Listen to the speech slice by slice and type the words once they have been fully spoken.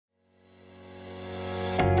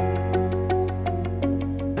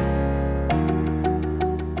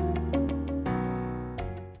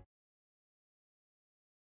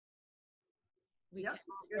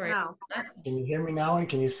Good now. Can you hear me now and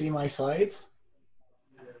can you see my slides?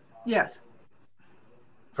 Yes.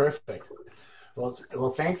 Perfect. Well,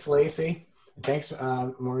 thanks, Lacey. Thanks,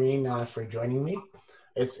 Maureen, for joining me.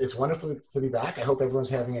 It's wonderful to be back. I hope everyone's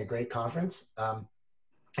having a great conference.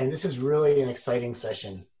 And this is really an exciting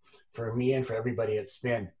session for me and for everybody at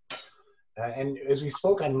SPIN. And as we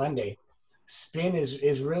spoke on Monday, SPIN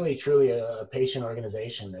is really truly a patient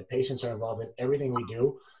organization. The patients are involved in everything we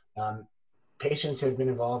do. Patients have been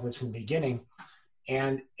involved with from the beginning.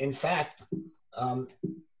 And in fact,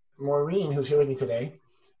 Maureen, who's here with me today,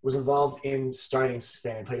 was involved in starting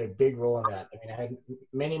SPIN and played a big role in that. I mean, I had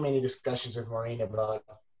many discussions with Maureen about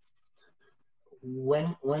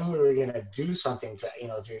when we were going to do something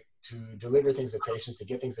to deliver things to patients, to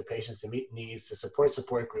get things to patients, to meet needs, to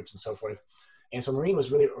support groups and so forth. And so Maureen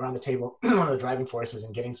was really around the table, one of the driving forces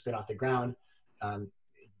in getting SPIN off the ground,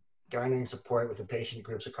 garnering support with the patient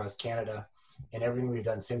groups across Canada, and everything we've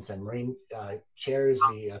done since then. Maureen chairs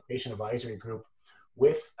the patient advisory group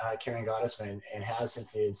with Karen Gottesman and has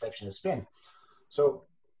since the inception of SPIN. So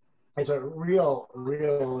it's a real,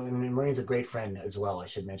 and Maureen's a great friend as well, I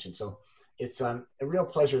should mention. So it's a real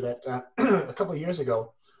pleasure that a couple of years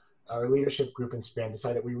ago, our leadership group in SPIN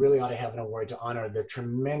decided that we really ought to have an award to honor the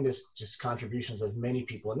tremendous just contributions of many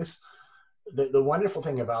people. And this, the wonderful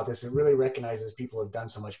thing about this, it really recognizes people who have done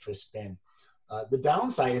so much for SPIN. The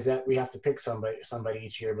downside is that we have to pick somebody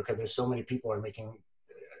each year because there's so many people are making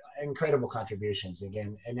incredible contributions.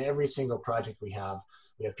 Again, in every single project we have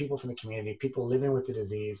people from the community, people living with the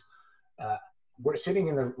disease. We're sitting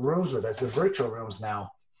in the rooms with us, the virtual rooms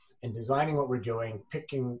now, and designing what we're doing,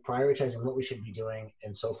 prioritizing what we should be doing,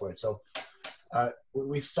 and so forth. So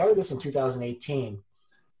we started this in 2018,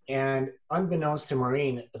 and unbeknownst to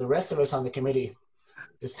Maureen, the rest of us on the committee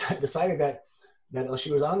decided that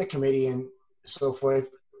she was on the committee and so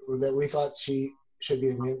forth, that we thought she should be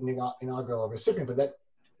the inaugural recipient, but that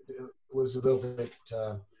was a little bit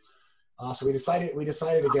so we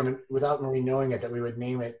decided again, without Maureen knowing it, that we would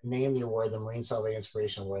name the award the Maureen Sauvé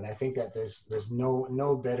Inspiration Award. And I think that there's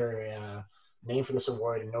no better name for this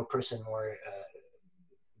award and no person more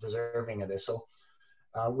deserving of this. So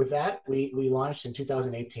with that, we launched in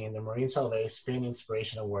 2018 the Maureen Sauvé SPIN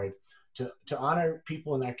Inspiration Award to honor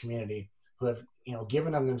people in our community who have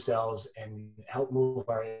given of themselves and helped move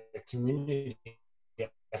our community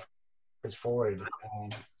efforts forward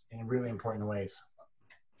in really important ways.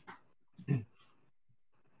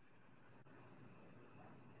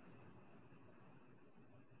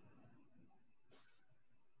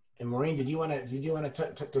 And Maureen, did you want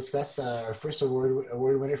to discuss our first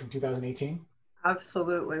award winner from 2018?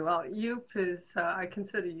 Absolutely. Well, Yoop is, I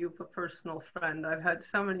consider Yoop a personal friend. I've had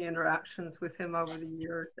so many interactions with him over the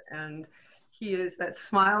years, and he is, that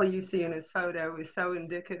smile you see in his photo is so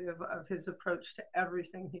indicative of his approach to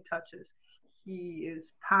everything he touches. He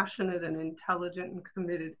is passionate and intelligent and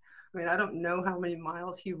committed. I mean, I don't know how many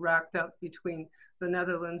miles he racked up between the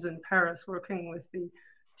Netherlands and Paris working with the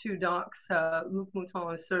two docs, Luc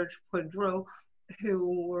Mouton and Serge Poudreau,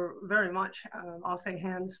 who were very much, I'll say,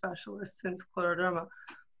 hand specialists in scleroderma.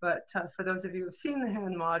 But for those of you who've seen the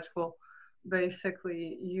hand module,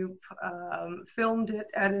 basically you filmed it,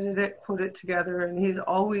 edited it, put it together, and he's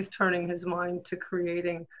always turning his mind to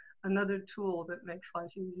creating another tool that makes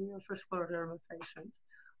life easier for scleroderma patients.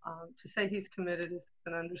 To say he's committed is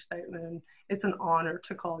an understatement, and it's an honor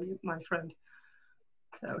to call you my friend.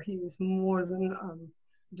 So he is more than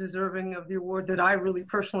deserving of the award that I really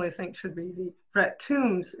personally think should be the Brett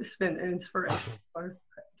Toombs SPIN Inspiration Award.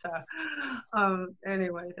 But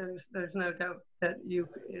anyway, there's no doubt that Yoop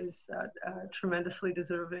is tremendously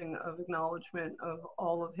deserving of acknowledgement of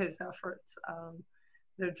all of his efforts.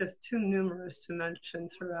 They're just too numerous to mention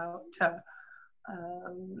throughout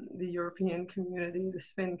the European community, the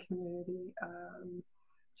SPIN community,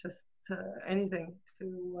 just anything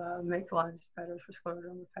to make lives better for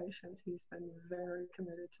scleroderma patients. He's been very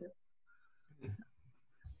committed to.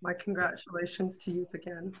 My congratulations to you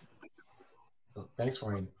again. So, thanks,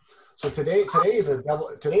 Maureen. So today is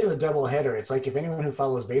a double header. It's like if anyone who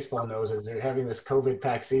follows baseball knows that they're having this COVID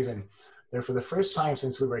packed season. They're, for the first time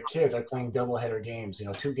since we were kids, are playing double header games.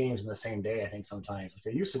 2 games in the same day. I think sometimes, which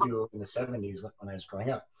they used to do in the 70s when I was growing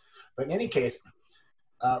up. But in any case,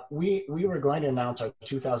 we were going to announce our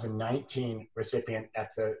 2019 recipient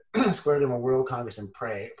at the Scleroderma World Congress in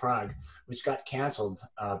Prague, which got canceled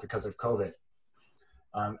because of COVID.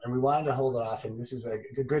 And we wanted to hold it off, and this is a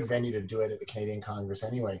good venue to do it at the Canadian Congress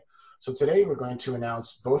anyway. So today we're going to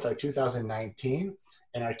announce both our 2019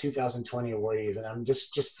 and our 2020 awardees, and I'm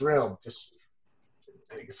just thrilled, just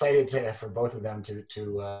excited for both of them to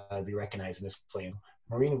be recognized in this plane.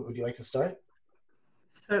 Maureen, would you like to start?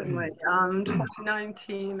 Certainly.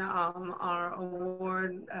 2019, our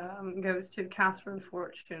award goes to Catherine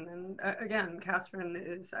Fortune. And again, Catherine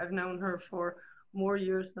is, I've known her for more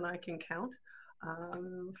years than I can count.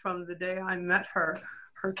 From the day I met her,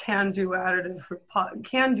 her can-do attitude, her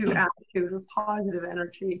positive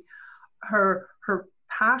energy, her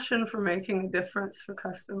passion for making a difference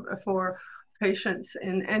for patients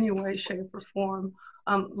in any way, shape, or form.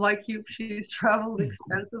 Like you, she's traveled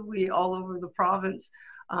extensively all over the province,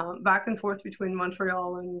 back and forth between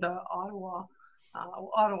Montreal and Ottawa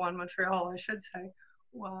and Montreal, I should say,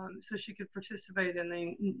 so she could participate in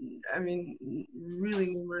really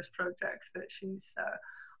numerous projects that she's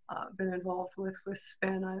been involved with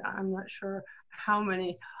SPIN. I'm not sure how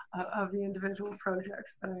many of the individual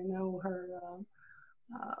projects, but I know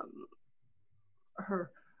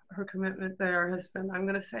her commitment there has been, I'm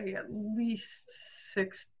going to say, at least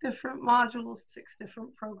 6 different modules, 6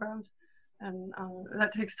 different programs, and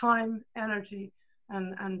that takes time, energy,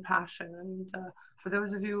 and passion. And for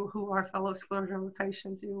those of you who are fellow scleroderma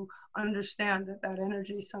patients, you understand that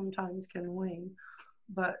energy sometimes can wane.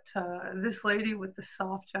 But this lady with the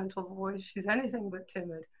soft, gentle voice, she's anything but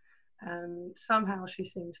timid, and somehow she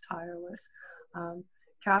seems tireless.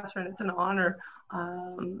 Catherine, it's an honor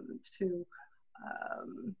to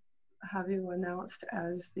have you announced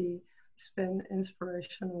as the SPIN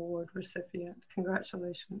Inspiration Award recipient.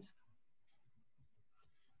 Congratulations.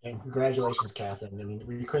 And congratulations, Catherine. I mean,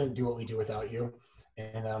 we couldn't do what we do without you.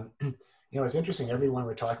 And, you know, it's interesting, everyone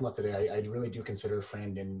we're talking about today, I really do consider a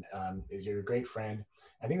friend, and you're a great friend.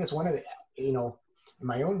 I think that's one of the, you know, in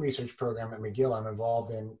my own research program at McGill, I'm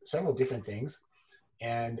involved in several different things.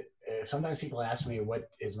 And sometimes people ask me, what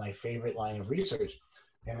is my favorite line of research?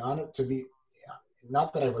 And on it, to be,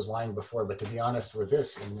 not that I was lying before, but to be honest with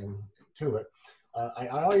this and to it, I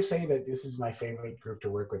always say that this is my favorite group to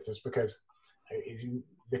work with, just because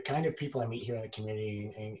the kind of people I meet here in the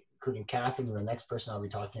community, including Catherine and the next person I'll be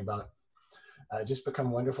talking about, just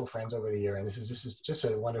become wonderful friends over the year. And this is just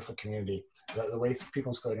a wonderful community. The way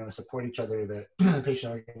people in scleroderma support each other, the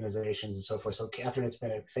patient organizations and so forth. So Catherine, it's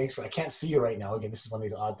been thanks for, I can't see you right now. Again, this is one of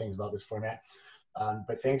these odd things about this format,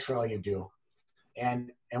 but thanks for all you do.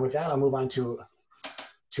 And with that, I'll move on to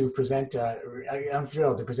present, I'm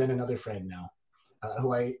thrilled to present another friend now,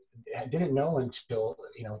 who I didn't know until,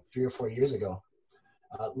 3 or 4 years ago.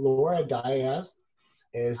 Laura Diaz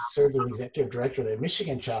is served as executive director of the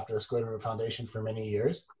Michigan chapter of the Scleroderma Foundation for many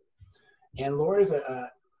years. And Laura is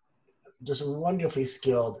just a wonderfully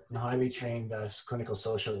skilled and highly trained clinical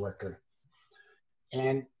social worker.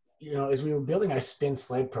 And, as we were building our SPIN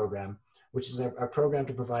SLED program, which is our program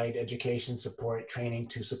to provide education, support, training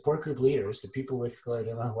to support group leaders, to people with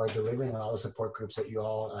scleroderma who are delivering on all the support groups that you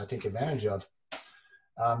all take advantage of.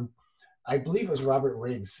 I believe it was Robert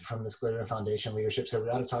Riggs from the Scleroderma Foundation leadership said we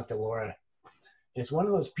ought to talk to Laura. And it's one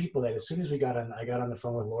of those people that as soon as I got on the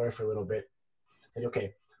phone with Laura for a little bit, said,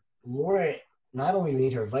 okay, Laura, not only do we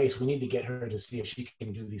need her advice, we need to get her to see if she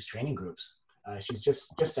can do these training groups. She's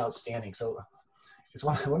just outstanding. So it's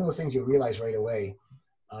one of those things you realize right away.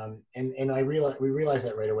 And we realized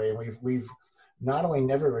that right away, and we've not only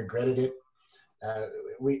never regretted it,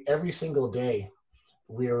 every single day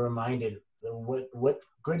we are reminded what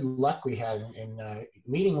good luck we had in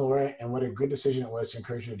meeting Laura, and what a good decision it was to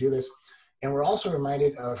encourage her to do this. And we're also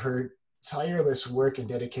reminded of her tireless work and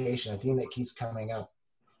dedication, a theme that keeps coming up.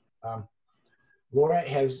 Laura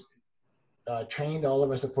has trained all of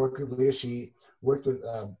our support group leaders. She worked with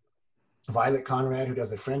Violet Conrad, who does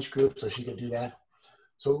the French group, so she could do that.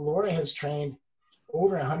 So Laura has trained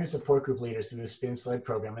over 100 support group leaders through the SPIN SLED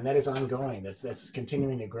program, and that is ongoing. That's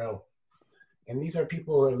continuing to grow. And these are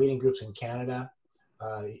people who are leading groups in Canada,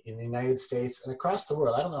 in the United States, and across the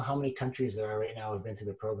world. I don't know how many countries there are right now who've been through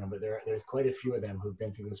the program, but there are quite a few of them who've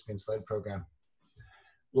been through the SPIN SLED program.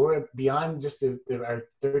 Laura, beyond just our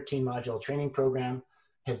 13-module training program,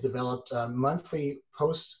 has developed monthly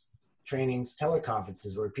post-trainings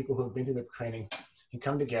teleconferences where people who have been through the training can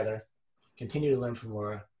come together, continue to learn from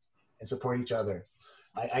Laura, and support each other.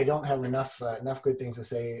 I don't have enough good things to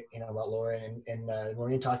say, about Laura, and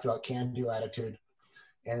Maureen talked about can-do attitude.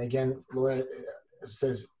 And again, Laura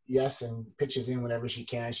says yes and pitches in whenever she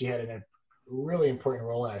can. She had a really important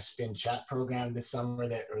role in our SPIN chat program this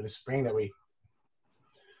spring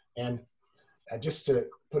and just to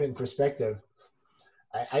put it in perspective,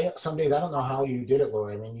 some days I don't know how you did it,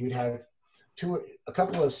 Laura. I mean, you'd have a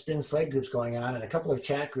couple of SPIN SLED groups going on and a couple of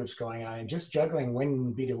chat groups going on, and just juggling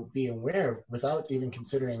when to be and where without even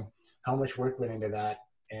considering how much work went into that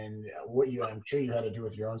and what I'm sure you had to do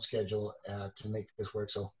with your own schedule to make this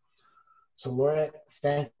work. So Laura,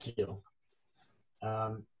 thank you.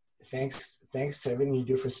 thanks to everything you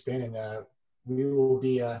do for Spin, and we will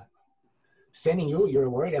be sending you your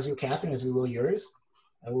award, as you, Catherine, as we will yours.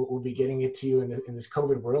 We'll be getting it to you in this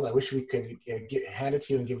COVID world. I wish we could hand it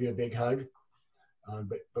to you and give you a big hug,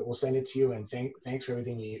 but we'll send it to you. And thanks for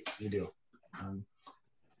everything you do.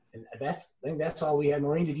 And I think that's all we had.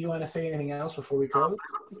 Maureen, did you want to say anything else before we close?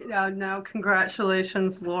 Yeah, no,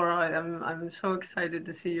 congratulations, Laura. I'm so excited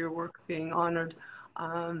to see your work being honored.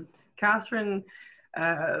 Catherine,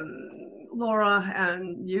 Laura,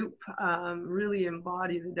 and Yoop really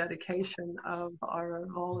embody the dedication of our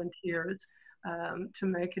volunteers to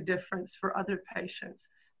make a difference for other patients.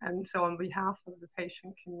 And so on behalf of the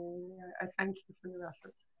patient community, I thank you for your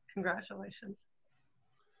efforts. Congratulations.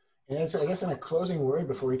 And I guess in a closing word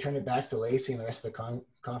before we turn it back to Lacey and the rest of the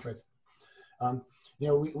conference, you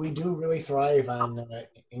know, we do really thrive on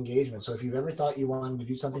engagement. So if you've ever thought you wanted to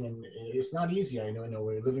do something, and it's not easy, I know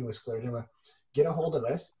we're living with scleroderma, get a hold of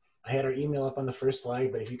us. I had our email up on the first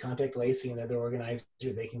slide, but if you contact Lacey and the other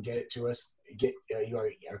organizers, they can get it to us, get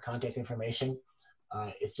our contact information.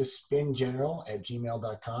 It's just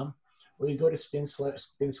spingeneral@gmail.com. Or you go to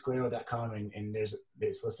spinsclero.com and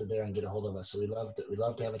it's listed there and get a hold of us. So we'd love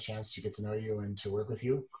to have a chance to get to know you and to work with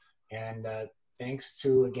you. And thanks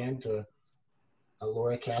again to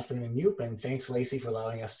Laura, Catherine, and Yoop, and thanks Lacey for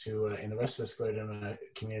allowing us to, and the rest of the scleroderma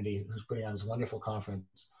community who's putting on this wonderful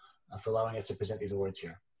conference, for allowing us to present these awards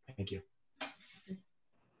here. Thank you.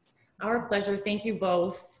 Our pleasure. Thank you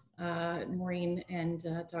both, Maureen and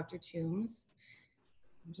Dr. Toombs.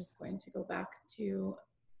 I'm just going to go back to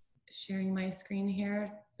sharing my screen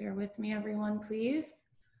here. Bear with me, everyone, please.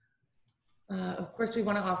 Of course, we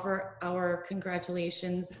want to offer our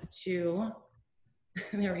congratulations to,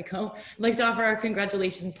 there we go. I'd like to offer our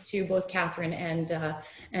congratulations to both Catherine and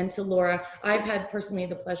to Laura. I've had personally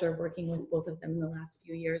the pleasure of working with both of them in the last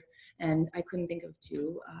few years, and I couldn't think of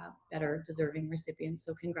two better deserving recipients.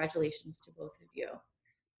 So congratulations to both of you.